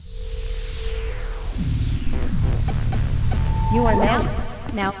You are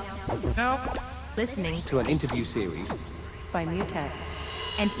now listening to an interview series by MUTEK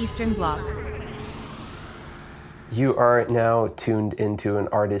and Eastern Bloc. You are now tuned into an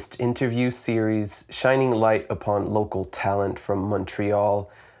artist interview series shining light upon local talent from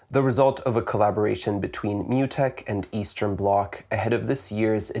Montreal, the result of a collaboration between MUTEK and Eastern Bloc ahead of this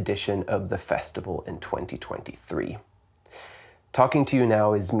year's edition of the festival in 2023. Talking to you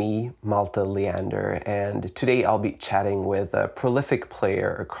now is me, Malte Leander, and today I'll be chatting with a prolific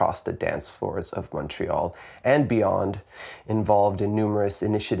player across the dance floors of Montreal and beyond, involved in numerous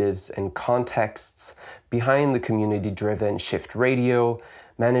initiatives and contexts, behind the community-driven Shift Radio,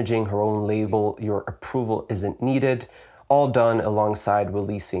 managing her own label, Your Approval Isn't Needed, all done alongside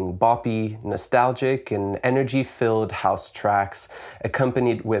releasing boppy, nostalgic, and energy-filled house tracks,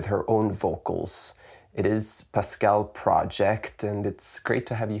 accompanied with her own vocals. It is Pascale Project, and it's great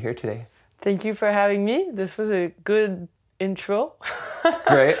to have you here today. Thank you for having me. This was a good intro.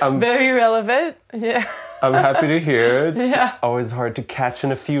 Great. Very relevant. Yeah. I'm happy to hear it. Yeah. Always hard to catch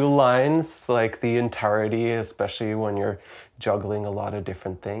in a few lines, like the entirety, especially when you're juggling a lot of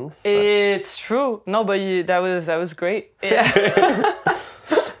different things. But... It's true. No, but that was great. Yeah.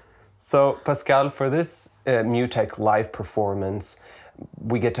 So, Pascale, for this MUTEK live performance,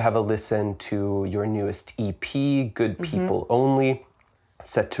 we get to have a listen to your newest EP, Good People Only,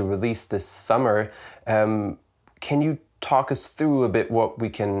 set to release this summer. Can you talk us through a bit what we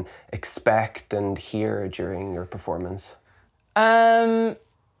can expect and hear during your performance? I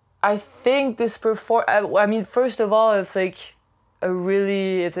think this first of all, it's like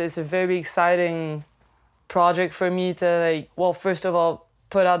it's a very exciting project for me to first of all,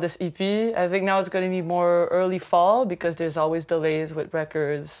 put out this EP. I think now it's going to be more early fall because there's always delays with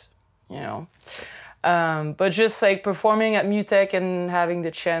records, But just performing at MUTEK and having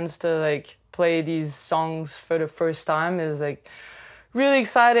the chance to play these songs for the first time is really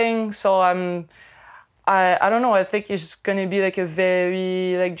exciting. So I don't know. I think it's going to be a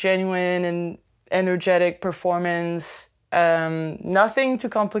very genuine and energetic performance. Nothing too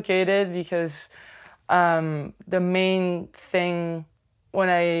complicated because the main thing when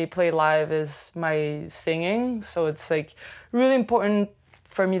I play live is my singing. So it's really important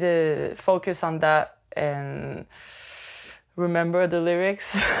for me to focus on that and remember the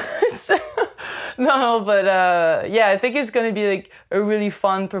lyrics. I think it's going to be a really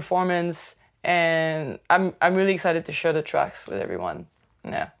fun performance, and I'm really excited to share the tracks with everyone.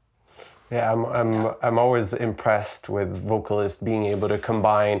 Yeah. Yeah, I'm always impressed with vocalists being able to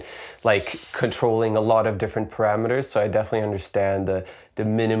combine controlling a lot of different parameters. So I definitely understand the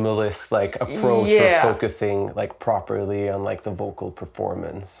minimalist approach of focusing properly on the vocal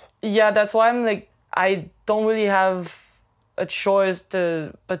performance. Yeah, that's why I don't really have a choice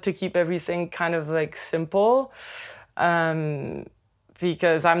but to keep everything kind of simple.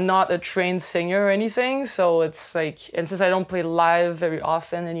 Because I'm not a trained singer or anything, so it's and since I don't play live very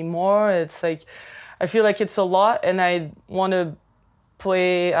often anymore, it's I feel it's a lot, and I want to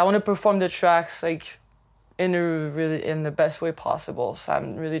perform the tracks in the best way possible. So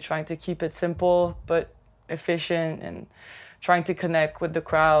I'm really trying to keep it simple but efficient, and trying to connect with the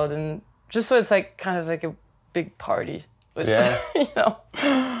crowd, and just so it's kind of a big party. Which,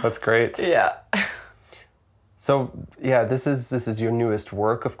 That's great. Yeah. So, this is your newest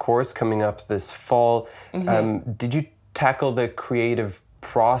work, of course, coming up this fall. Did you tackle the creative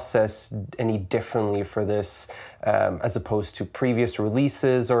process any differently for this as opposed to previous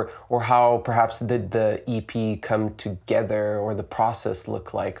releases, or how perhaps did the EP come together or the process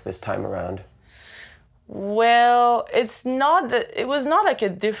look like this time around? Well, it was not a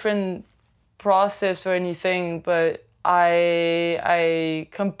different process or anything, but I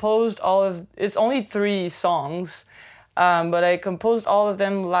composed it's only 3 songs, but I composed all of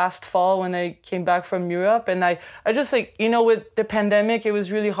them last fall when I came back from Europe. And I just with the pandemic, it was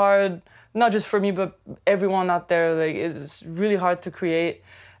really hard, not just for me, but everyone out there, it was really hard to create.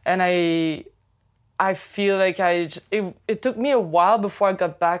 And I feel it took me a while before I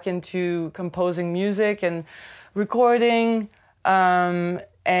got back into composing music and recording.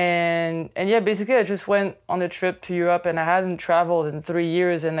 Basically I just went on a trip to Europe, and I hadn't traveled in 3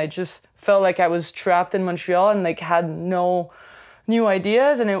 years, and I just felt I was trapped in Montreal and had no new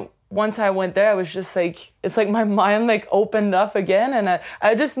ideas. And once I went there, I was just it's my mind opened up again, and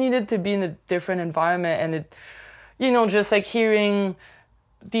I just needed to be in a different environment, and it just hearing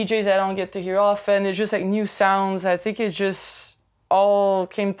DJs I don't get to hear often. It's just new sounds. I think it just all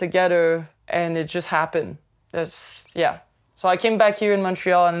came together, and it just happened. So I came back here in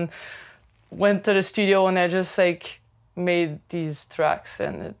Montreal and went to the studio, and I just made these tracks,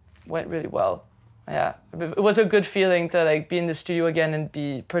 and it went really well. Yeah, it was a good feeling to like be in the studio again and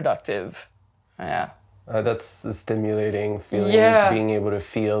be productive. Yeah. That's a stimulating feeling, being able to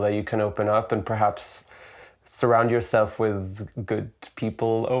feel that you can open up and perhaps surround yourself with good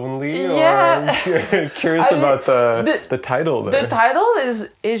people only. Yeah. Or curious about the title there. The title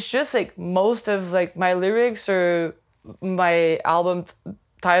is just like most of like my lyrics or my album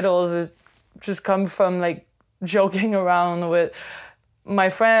titles is just come from like joking around with my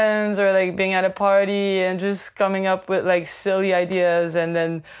friends or like being at a party and just coming up with like silly ideas, and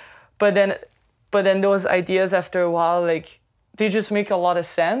then but then those ideas after a while, like they just make a lot of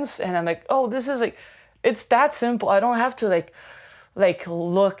sense, and I'm like, oh, this is like, it's that simple. I don't have to like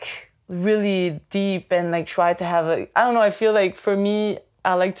look really deep and like try to have like, I don't know, I feel like for me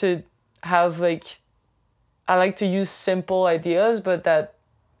I like to use simple ideas, but that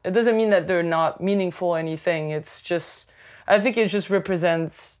it doesn't mean that they're not meaningful or anything. It's just, I think it just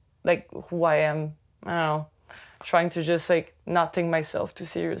represents like who I am. I don't know, trying to just like not take myself too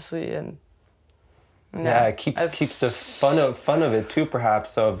seriously, and it keeps the fun of it too,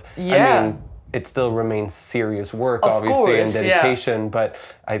 perhaps. I mean, it still remains serious work, of obviously, course, and dedication. But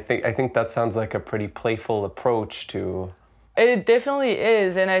I think that sounds like a pretty playful approach to. It definitely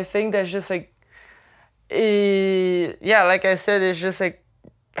is, and I think that's just like, like I said, it's just like,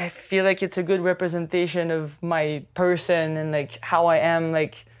 I feel like it's a good representation of my person and like how I am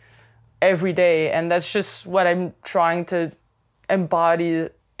like every day, and that's just what I'm trying to embody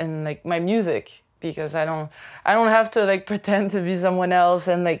in like my music, because I don't have to like pretend to be someone else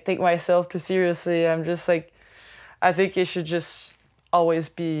and like take myself too seriously. I'm just like, I think it should just always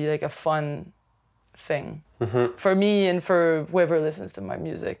be like a fun thing for me and for whoever listens to my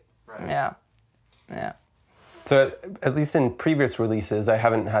music. Right. Yeah. So at least in previous releases, I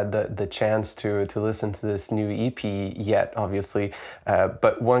haven't had the chance to listen to this new EP yet, obviously,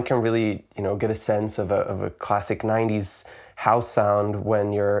 but one can really get a sense of a classic '90s house sound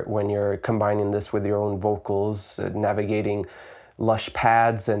when you're combining this with your own vocals, navigating lush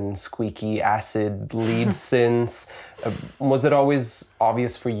pads and squeaky acid lead synths. Was it always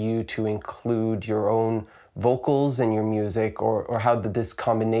obvious for you to include your own vocals in your music, or how did this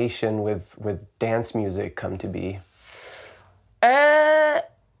combination with dance music come to be? The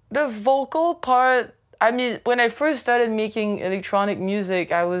vocal part, I mean, when I first started making electronic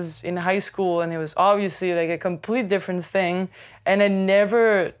music, I was in high school, and it was obviously like a complete different thing, and I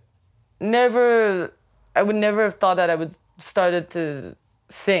would never have thought that I would started to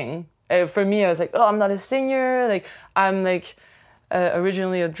sing. For me, I was like, oh, I'm not a singer, like I'm like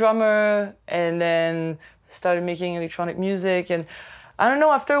originally a drummer, and then started making electronic music, and I don't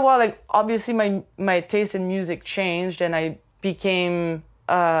know, after a while, like obviously my taste in music changed, and I became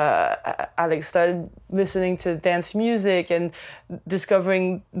I like started listening to dance music and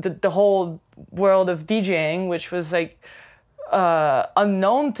discovering the whole world of DJing, which was like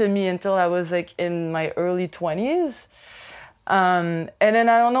unknown to me until I was like in my early 20s. And then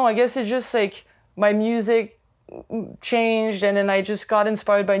I don't know, I guess it's just like my music changed, and then I just got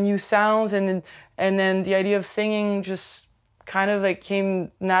inspired by new sounds, and then the idea of singing just kind of like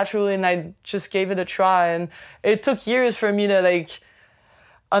came naturally, and I just gave it a try. And it took years for me to like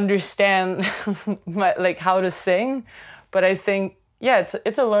understand like how to sing, but I think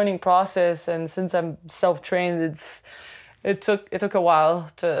it's a learning process, and since I'm self-trained, it took a while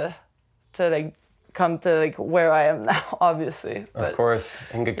to like come to like where I am now, obviously. But, of course,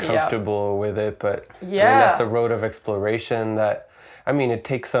 and get comfortable with it, but I mean, yeah, that's a road of exploration that, I mean, it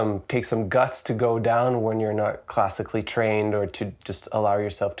takes some guts to go down when you're not classically trained, or to just allow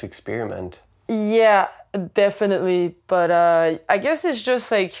yourself to experiment. Yeah, definitely. But I guess it's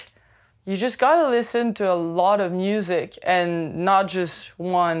just like, you just gotta listen to a lot of music and not just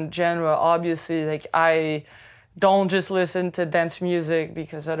one genre. Obviously, like I don't just listen to dance music,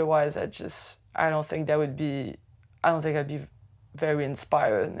 because otherwise I don't think I'd be very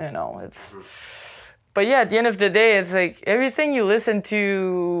inspired, But yeah, at the end of the day, it's like everything you listen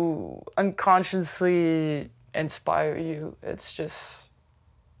to unconsciously inspire you. It's just,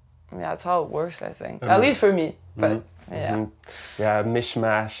 that's how it works, I think. At least for me. But yeah,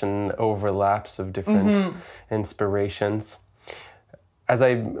 mishmash and overlaps of different inspirations. As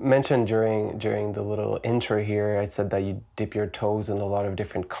I mentioned during the little intro here, I said that you dip your toes in a lot of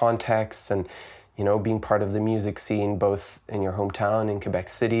different contexts, and being part of the music scene, both in your hometown in Quebec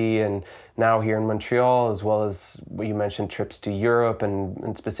City and now here in Montreal, as well as what you mentioned, trips to Europe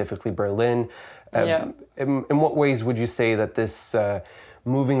and specifically Berlin. In what ways would you say that this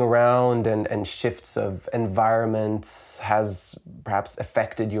moving around and shifts of environments has perhaps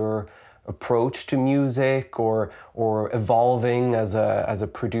affected your approach to music, or evolving as a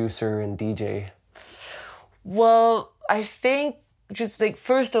producer and DJ? Well, I think just like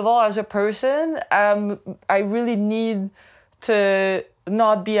first of all, as a person, I really need to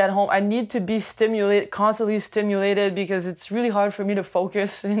not be at home. I need to be stimulated, constantly stimulated, because it's really hard for me to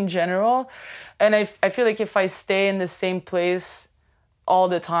focus in general. And I feel like if I stay in the same place all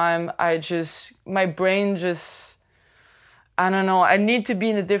the time, my brain just, I don't know, I need to be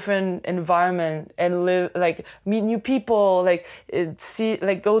in a different environment and live, like meet new people, like see,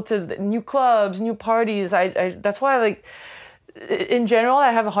 like go to new clubs, new parties. That's why like, in general,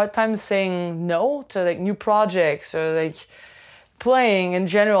 I have a hard time saying no to like new projects or like playing in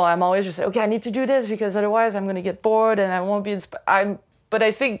general. I'm always just like, okay, I need to do this because otherwise I'm going to get bored and I won't be inspired. But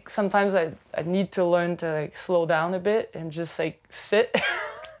I think sometimes I need to learn to like slow down a bit and just like sit.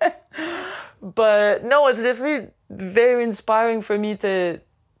 But no, it's definitely very inspiring for me to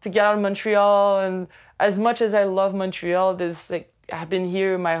get out of Montreal. And as much as I love Montreal, there's like, I've been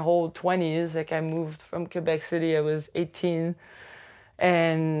here my whole 20s. Like I moved from Quebec City, I was 18.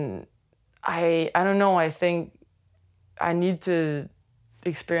 And I don't know, I think I need to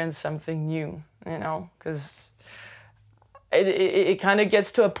experience something new, you know, because it kind of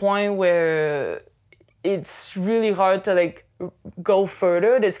gets to a point where it's really hard to like go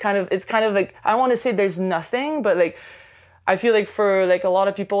further. It's kind of like, I don't want to say there's nothing, but like I feel like for like a lot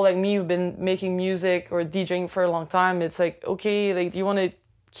of people like me who've been making music or DJing for a long time, it's like, okay, like do you want to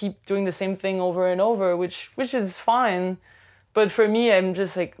keep doing the same thing over and over, which is fine. But for me, I'm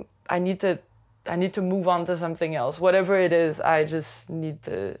just like, I need to move on to something else. Whatever it is, I just need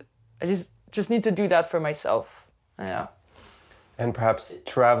to do that for myself. Yeah. And perhaps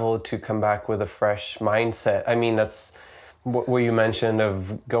travel to come back with a fresh mindset. I mean, that's what you mentioned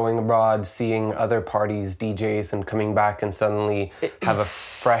of going abroad, seeing other parties, DJs, and coming back and suddenly have a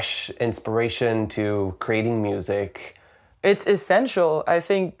fresh inspiration to creating music. It's essential. I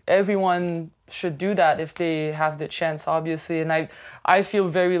think everyone should do that if they have the chance, obviously. And I feel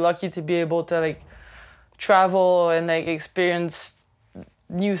very lucky to be able to like travel and like experience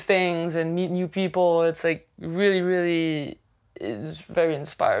new things and meet new people. It's like really, really is very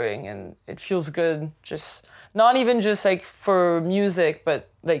inspiring, and it feels good. Just not even just like for music, but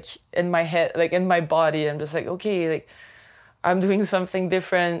like in my head, like in my body. I'm just like, okay, like I'm doing something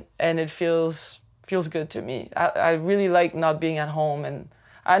different, and it feels good to me. I really like not being at home, and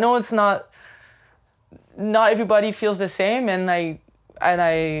I know it's not everybody feels the same, and I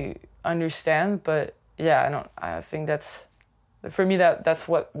understand, but yeah, I think that's, for me, that's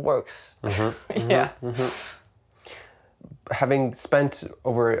what works. Mm-hmm, yeah. Mm-hmm. Having spent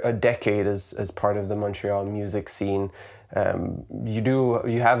over a decade as part of the Montreal music scene,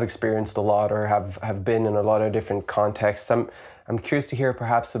 you have experienced a lot, or have been in a lot of different contexts. I'm curious to hear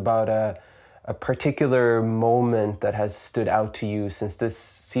perhaps about a particular moment that has stood out to you, since this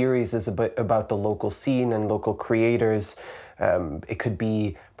series is about the local scene and local creators. It could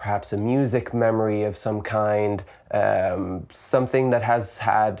be perhaps a music memory of some kind, something that has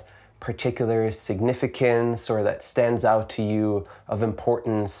had particular significance or that stands out to you of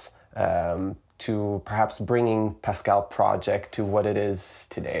importance to perhaps bringing Pascale Project to what it is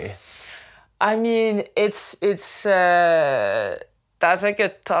today? I mean, it's that's like a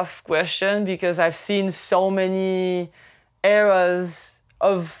tough question, because I've seen so many eras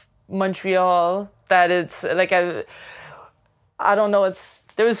of Montreal that it's like I don't know,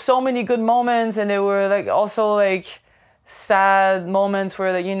 there was so many good moments, and there were like also like sad moments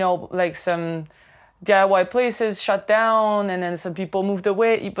where, like, you know, like some DIY places shut down and then some people moved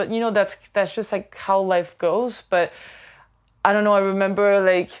away, but you know, that's just like how life goes. But I don't know, I remember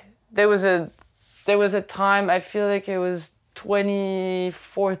like there was a time, I feel like it was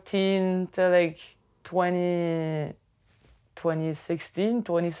 2014 to like 2016,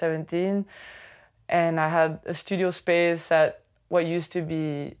 2017, and I had a studio space at what used to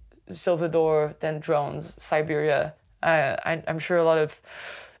be Silvador, then Drones, Siberia. I'm sure a lot of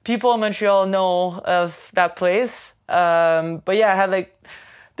people in Montreal know of that place. But yeah, I had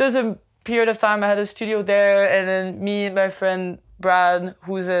there's a period of time I had a studio there, and then me and my friend Brad,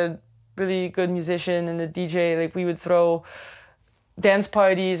 who's a really good musician and a DJ, like we would throw dance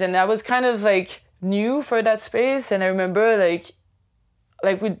parties, and that was kind of like new for that space. And I remember like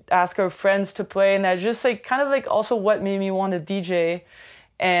we'd ask our friends to play, and that's just like kind of like also what made me want to DJ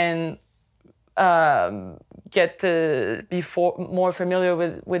and get to be more familiar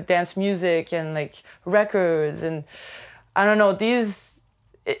with dance music and like records. And I don't know,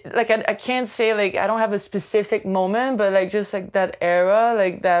 I can't say like I don't have a specific moment, but like just like that era,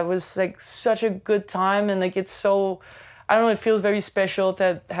 like that was like such a good time, and like it's so, I don't know, it feels very special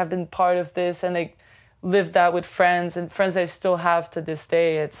to have been part of this and like live that with friends I still have to this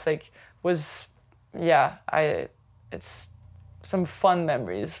day. It's like was it's some fun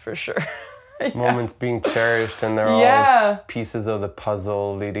memories for sure. Moments being cherished, and they're all pieces of the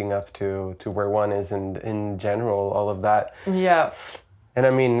puzzle leading up to where one is in general, all of that. Yeah. And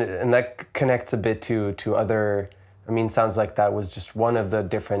I mean, and that connects a bit to other, I mean, sounds like that was just one of the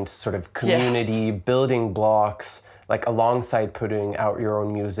different sort of community building blocks, like alongside putting out your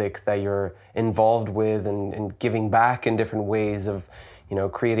own music that you're involved with and giving back in different ways of, you know,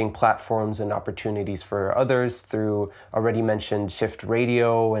 creating platforms and opportunities for others through already mentioned Shift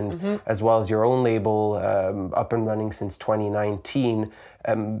Radio and as well as your own label, up and running since 2019.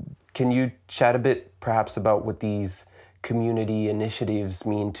 Can you chat a bit perhaps about what these community initiatives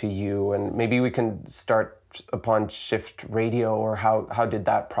mean to you? And maybe we can start upon Shift Radio, or how did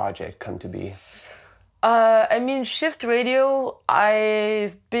that project come to be? I mean, Shift Radio,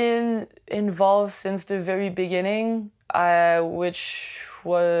 I've been involved since the very beginning, which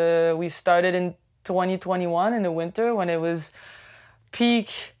we started in 2021 in the winter when it was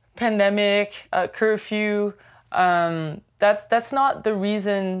peak pandemic, curfew. That's not the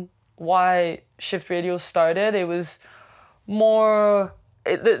reason why Shift Radio started. It was more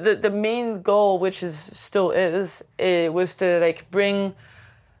the main goal, which it was to like bring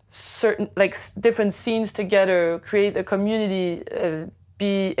certain like different scenes together, create a community,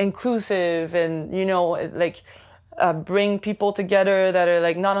 be inclusive, and you know, like bring people together that are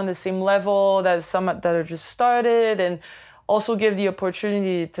like not on the same level, that some that are just started, and also give the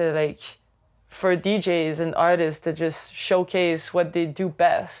opportunity to like for DJs and artists to just showcase what they do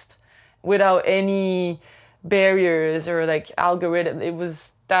best without any barriers or like algorithm.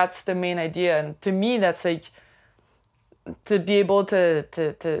 That's the main idea, and to me that's like to be able to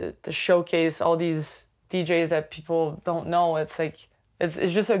showcase all these DJs that people don't know. It's like it's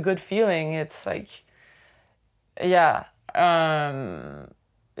just a good feeling. It's like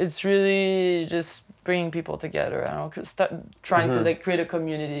it's really just bringing people together. I don't know, trying to like create a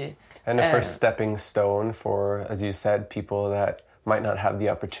community. And the first stepping stone for, as you said, people that might not have the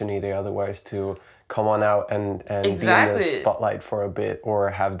opportunity otherwise to come on out and be in the spotlight for a bit, or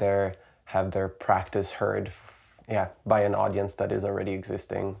have their practice heard by an audience that is already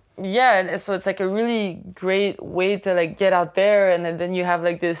existing. Yeah, and so it's like a really great way to like get out there, and then you have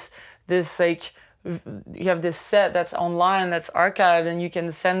like this like you have this set that's online, that's archived, and you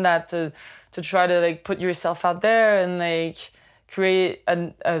can send that to try to like put yourself out there and like create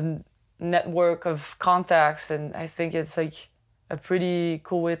a network of contacts. And I think it's like a pretty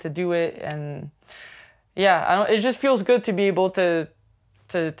cool way to do it. And it just feels good to be able to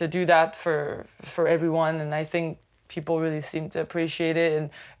do that for everyone. And I think people really seem to appreciate it. And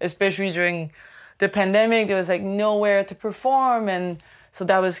especially during the pandemic, there was like nowhere to perform, and so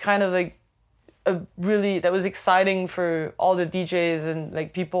that was kind of like that was exciting for all the DJs and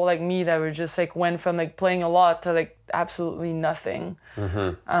like people like me that were just like went from like playing a lot to like absolutely nothing.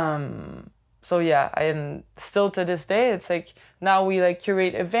 So and still to this day, it's like now we like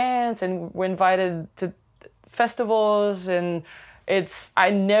curate events and we're invited to festivals, and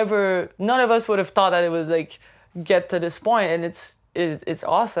none of us would have thought that it would like get to this point, and it's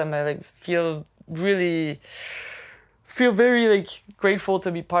awesome. I like feel very like grateful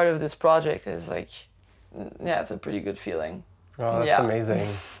to be part of this project. It's like it's a pretty good feeling. Oh, that's amazing.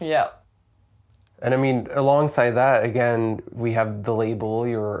 Yeah. And I mean, alongside that, again, we have the label.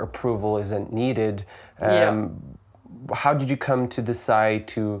 Your approval isn't needed. How did you come to decide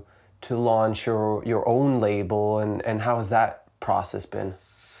to launch your own label, and how has that process been?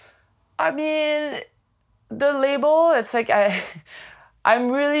 I mean, the label, it's like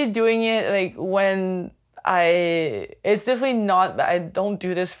I'm really doing it like when it's definitely not, I don't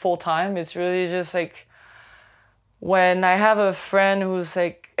do this full time. It's really just like when I have a friend who's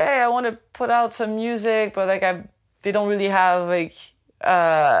like, hey, I want to put out some music, but like they don't really have like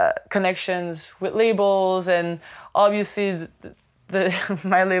connections with labels, and obviously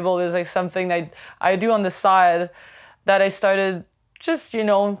my label is like something that I do on the side that I started just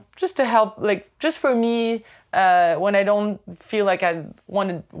to help, like just for me, when I don't feel like I want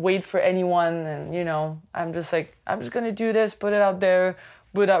to wait for anyone, and I'm just gonna do this, put it out there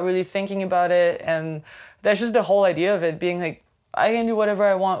without really thinking about it. And that's just the whole idea of it being like, I can do whatever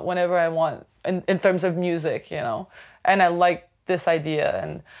I want whenever I want in terms of music, and I like this idea,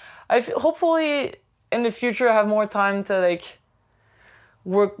 and I hopefully in the future I have more time to like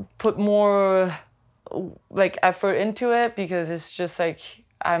put more like effort into it, because it's just like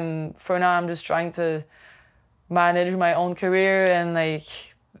I'm just trying to manage my own career, and like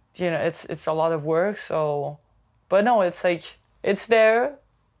it's a lot of work. So but no, it's like it's there.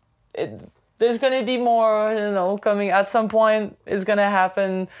 There's gonna be more coming at some point. It's gonna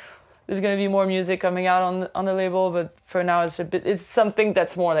happen. there's gonna be more music coming out on the label, but for now it's something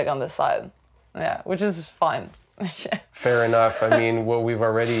that's more like on the side, yeah, which is fine. Fair enough. I mean, what we've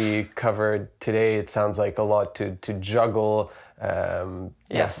already covered today, it sounds like a lot to juggle.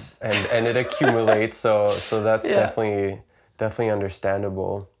 Yes, and it accumulates. So that's definitely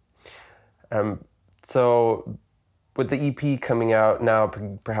understandable. So with the EP coming out now,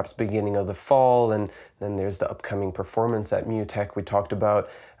 perhaps beginning of the fall, and then there's the upcoming performance at MUTEK we talked about.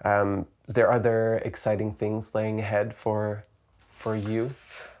 Is there other exciting things laying ahead for you?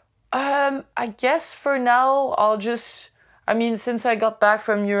 I guess for now, since I got back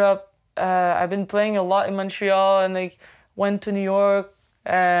from Europe, I've been playing a lot in Montreal and like went to New York,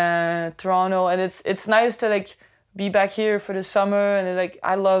 Toronto, and it's nice to like be back here for the summer. And like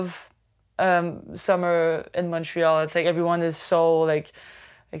I love summer in Montreal. It's like everyone is so like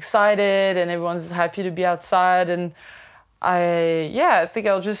excited and everyone's happy to be outside. And I think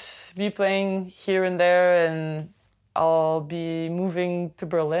I'll just be playing here and there, and I'll be moving to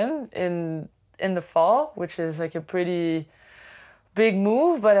Berlin in the fall, which is like a pretty big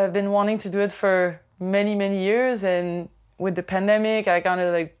move, but I've been wanting to do it for many, many years. And with the pandemic, I kind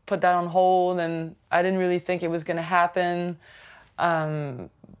of like put that on hold, and I didn't really think it was going to happen.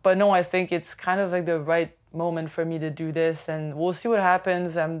 But no, I think it's kind of like the right moment for me to do this, and we'll see what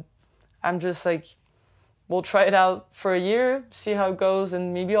happens. I'm just like, we'll try it out for a year, see how it goes,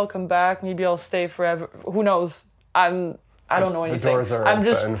 and maybe I'll come back, maybe I'll stay forever. Who knows? I don't know anything. The doors are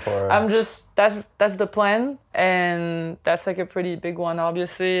open for... that's the plan, and that's like a pretty big one,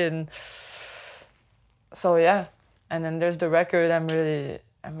 obviously. And so yeah, and then there's the record. I'm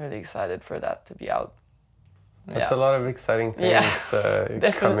really excited for that to be out. That's a lot of exciting things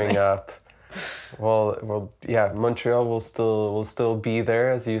coming up. Well, yeah, Montreal will still be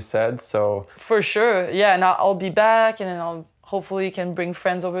there, as you said. So for sure, yeah. And I'll be back, and then I'll hopefully can bring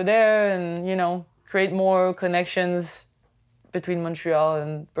friends over there, and create more connections between Montreal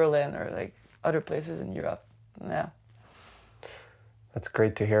and Berlin or like other places in Europe. Yeah. That's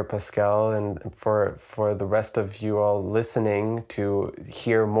great to hear, Pascale. And for the rest of you all listening, to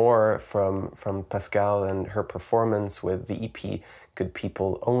hear more from Pascale and her performance with the EP Good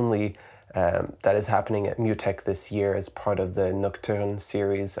People Only, that is happening at MUTEK this year as part of the Nocturne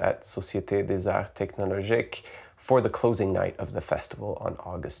series at Société des Arts Technologiques for the closing night of the festival on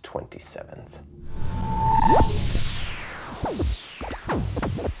August 27th.